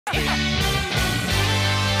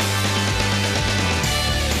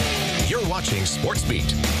You're watching Sports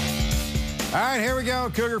Beat. All right, here we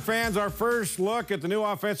go, Cougar fans. Our first look at the new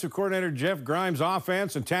offensive coordinator, Jeff Grimes'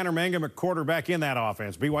 offense, and Tanner Mangum at quarterback in that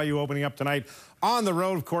offense. BYU opening up tonight on the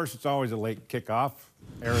road. Of course, it's always a late kickoff.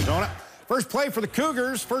 Arizona. First play for the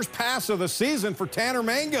Cougars. First pass of the season for Tanner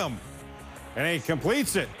Mangum. And he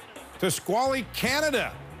completes it to Squally,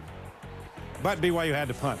 Canada. But BYU had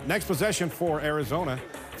to punt. Next possession for Arizona.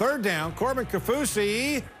 Third down, Corbin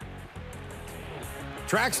Kafusi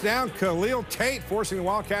tracks down Khalil Tate, forcing the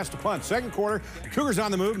Wildcats to punt. Second quarter, Cougars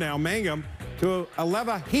on the move now. Mangum to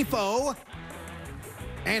Aleva Hefo.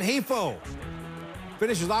 And Hefo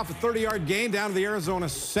finishes off a 30-yard gain down to the Arizona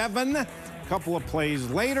 7. A couple of plays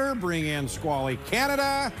later, bring in Squally,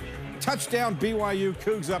 Canada. Touchdown BYU,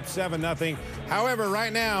 Cougs up 7-0. However,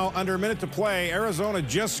 right now, under a minute to play, Arizona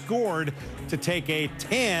just scored to take a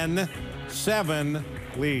 10-7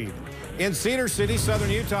 lead. In Cedar City, Southern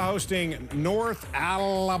Utah hosting North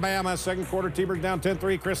Alabama. Second quarter, T-Birds down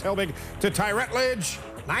 10-3. Chris Helbig to Ty Rutledge.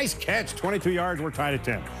 Nice catch, 22 yards. We're tied at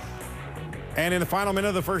 10. And in the final minute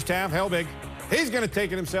of the first half, Helbig, he's going to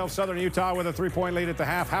take it himself. Southern Utah with a 3-point lead at the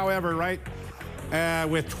half. However,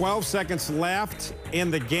 with 12 seconds left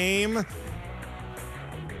in the game,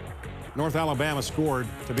 North Alabama scored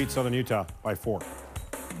to beat Southern Utah by 4.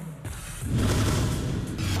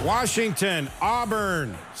 Washington,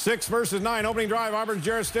 Auburn, 6 versus 9. Opening drive, Auburn's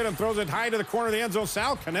Jarrett Stidham throws it high to the corner of the end zone.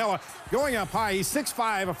 Sal Cannella going up high. He's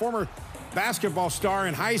 6'5", a former basketball star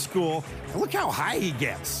in high school. And look how high he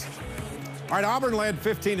gets. All right, Auburn led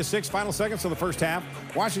 15-6, final seconds of the first half.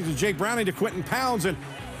 Washington's Jake Browning to Quentin Pounds. And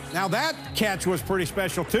now that catch was pretty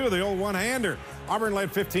special, too, the old one-hander. Auburn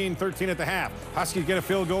led 15-13 at the half. Huskies get a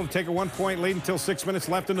field goal to take a 1-point lead until 6 minutes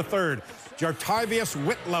left in the third. Jartavius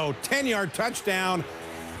Whitlow, 10-yard touchdown.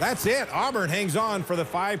 That's it. Auburn hangs on for the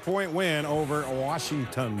 5-point win over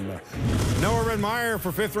Washington. Noah Redmeyer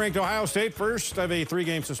for 5th-ranked Ohio State, first of a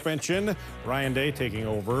 3-game suspension. Ryan Day taking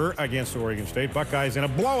over against Oregon State. Buckeyes in a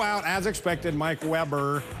blowout, as expected. Mike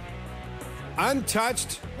Weber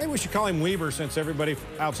untouched. Maybe we should call him Weber, since everybody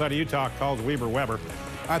outside of Utah calls Weber Weber.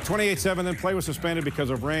 28-7, then play was suspended because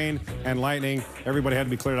of rain and lightning. Everybody had to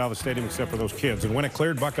be cleared out of the stadium except for those kids. And when it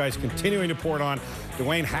cleared, Buckeyes continuing to pour it on.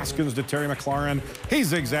 Dwayne Haskins to Terry McLaurin. He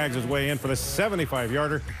zigzags his way in for the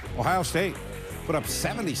 75-yarder. Ohio State put up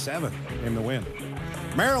 77 in the win.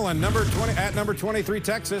 Maryland, number 23,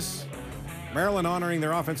 Texas. Maryland honoring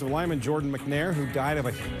their offensive lineman, Jordan McNair, who died of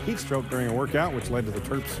a heat stroke during a workout, which led to the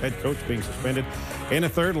Terps head coach being suspended. In the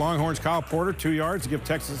third, Longhorns' Kyle Porter, 2 yards to give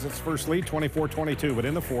Texas its first lead, 24-22. But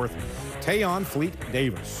in the fourth, Tayon Fleet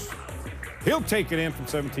Davis. He'll take it in from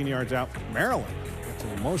 17 yards out. Maryland gets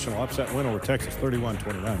an emotional upset win over Texas,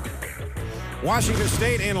 31-29. Washington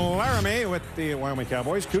State in Laramie with the Wyoming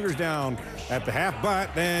Cowboys. Cougars down at the half,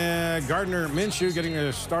 but Gardner Minshew getting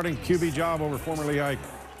a starting QB job over former Lehigh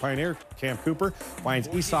Pioneer Cam Cooper finds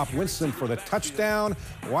Aesop Winston for the touchdown.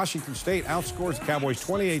 Washington State outscores the Cowboys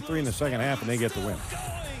 28-3 in the second half, and they get the win.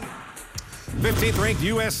 15th-ranked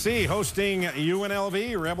USC hosting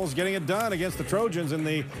UNLV. Rebels getting it done against the Trojans in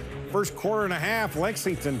the first quarter and a half.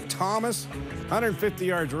 Lexington Thomas, 150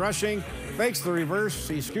 yards rushing, fakes the reverse.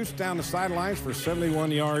 He scoots down the sidelines for a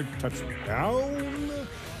 71-yard touchdown.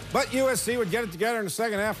 But USC would get it together in the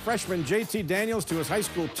second half. Freshman J.T. Daniels to his high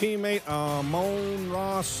school teammate, Amon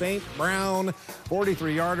Ross St. Brown,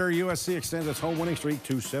 43-yarder. USC extends its home winning streak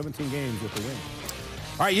to 17 games with the win.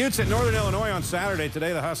 All right, Utes at Northern Illinois on Saturday.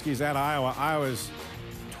 Today, the Huskies at Iowa. Iowa's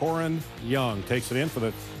Torin Young takes it in for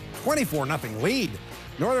the 24-0 lead.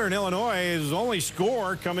 Northern Illinois' only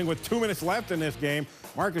score coming with 2 minutes left in this game.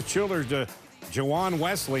 Marcus Childers to Jawan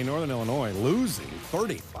Wesley. Northern Illinois losing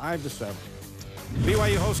 35-7.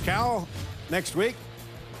 BYU hosts Cal next week.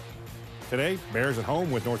 Today, Bears at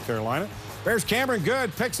home with North Carolina. Bears Cameron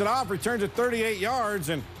Good picks it off, returns it 38 yards,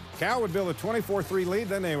 and Cal would build a 24-3 lead.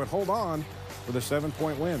 Then they would hold on for the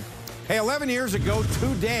 7-point win. Hey, 11 years ago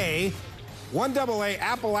today, 1AA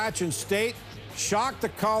Appalachian State shocked the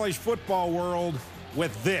college football world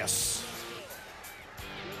with this.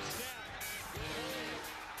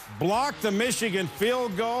 Blocked the Michigan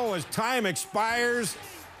field goal as time expires,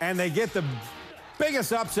 and they get the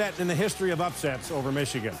biggest upset in the history of upsets over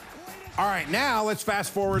Michigan. All right, now let's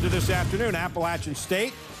fast forward to this afternoon. Appalachian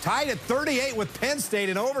State tied at 38 with Penn State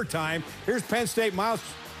in overtime. Here's Penn State Miles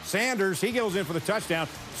Sanders. He goes in for the touchdown.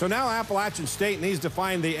 So now Appalachian State needs to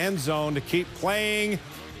find the end zone to keep playing.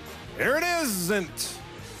 Here it isn't.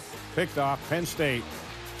 Picked off. Penn State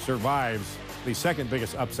survives the second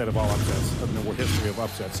biggest upset of all upsets in the history of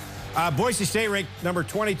upsets. Boise State ranked number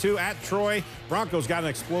 22 at Troy. Broncos got an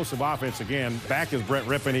explosive offense again. Back is Brett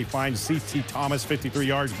Rippon. He finds C.T. Thomas, 53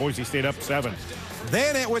 yards. Boise State up 7.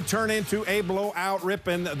 Then it would turn into a blowout.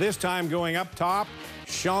 Rippon, this time going up top.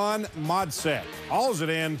 Sean Modset hauls it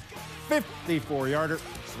in, 54-yarder.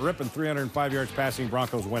 Rippon, 305 yards passing.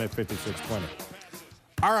 Broncos win at 56-20.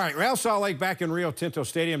 All right, Real Salt Lake back in Rio Tinto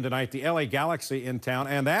Stadium tonight. The LA Galaxy in town,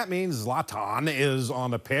 and that means Zlatan is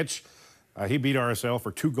on the pitch. He beat RSL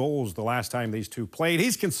for 2 goals the last time these two played.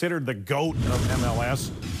 He's considered the GOAT of MLS,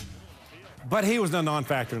 but he was a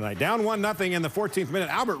non-factor tonight. Down 1-0 in the 14th minute.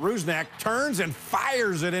 Albert Rusnak turns and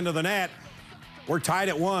fires it into the net. We're tied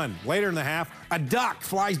at 1. Later in the half, a duck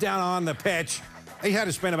flies down on the pitch. He had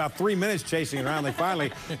to spend about 3 minutes chasing it around. They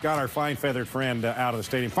finally got our fine feathered friend out of the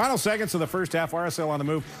stadium. Final seconds of the first half, RSL on the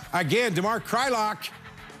move. Again, DeMar Krylock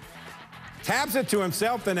taps it to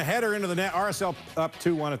himself, then a header into the net. RSL up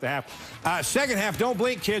 2-1 at the half. Second half, don't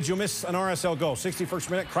blink, kids. You'll miss an RSL goal. 61st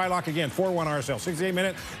minute, Krylock again, 4-1 RSL. 68th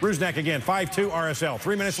minute, Rusnak again, 5-2 RSL.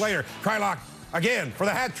 3 minutes later, Krylock again for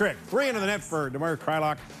the hat trick. 3 into the net for DeMar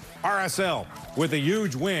Krylock. RSL with a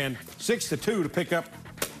huge win, 6-2 to pick up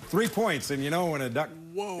 3 points. And you know when a duck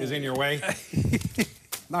is in your way,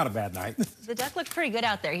 not a bad night. The duck looked pretty good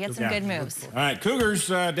out there. He had some good moves. All right, Cougars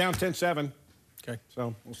down 10-7. Okay.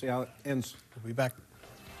 So we'll see how it ends. We'll be back.